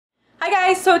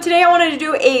guys, so today I wanted to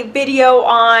do a video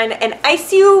on an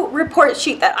ICU report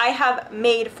sheet that I have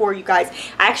made for you guys.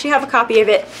 I actually have a copy of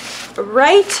it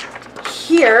right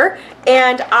here,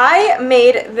 and I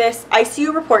made this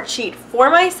ICU report sheet for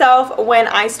myself when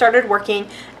I started working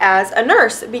as a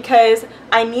nurse because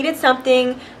I needed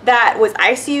something that was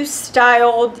ICU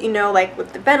styled, you know, like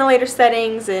with the ventilator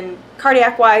settings and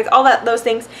cardiac wise, all those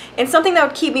things, and something that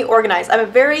would keep me organized. I'm a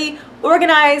very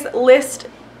organized list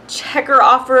checker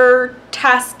offer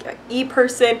task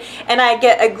person, and I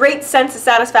get a great sense of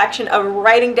satisfaction of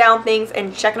writing down things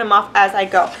and checking them off as I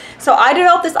go. So I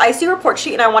developed this ICU report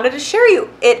sheet and I wanted to share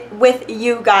it with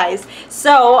you guys.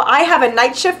 So I have a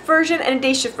night shift version and a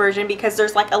day shift version because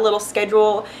there's like a little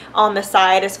schedule on the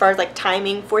side as far as like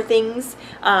timing for things,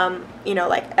 you know,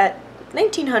 like at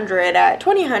 1900, at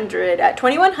 2000, at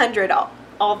 2100,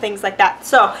 all things like that.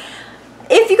 So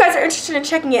if you guys are interested in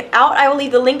checking it out, I will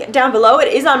leave the link down below.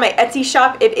 It is on my Etsy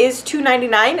shop. It is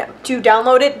 $2.99 to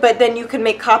download it, but then you can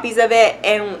make copies of it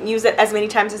and use it as many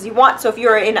times as you want. So if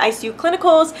you're in ICU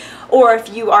clinicals or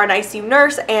if you are an ICU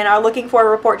nurse and are looking for a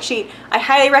report sheet, I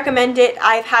highly recommend it.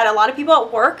 I've had a lot of people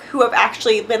at work who have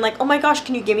actually been like, oh my gosh,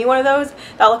 can you give me one of those?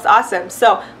 That looks awesome.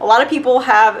 So a lot of people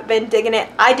have been digging it.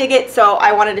 I dig it, so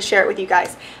I wanted to share it with you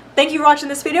guys. Thank you for watching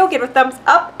this video. Give it a thumbs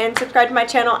up and subscribe to my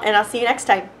channel, and I'll see you next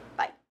time.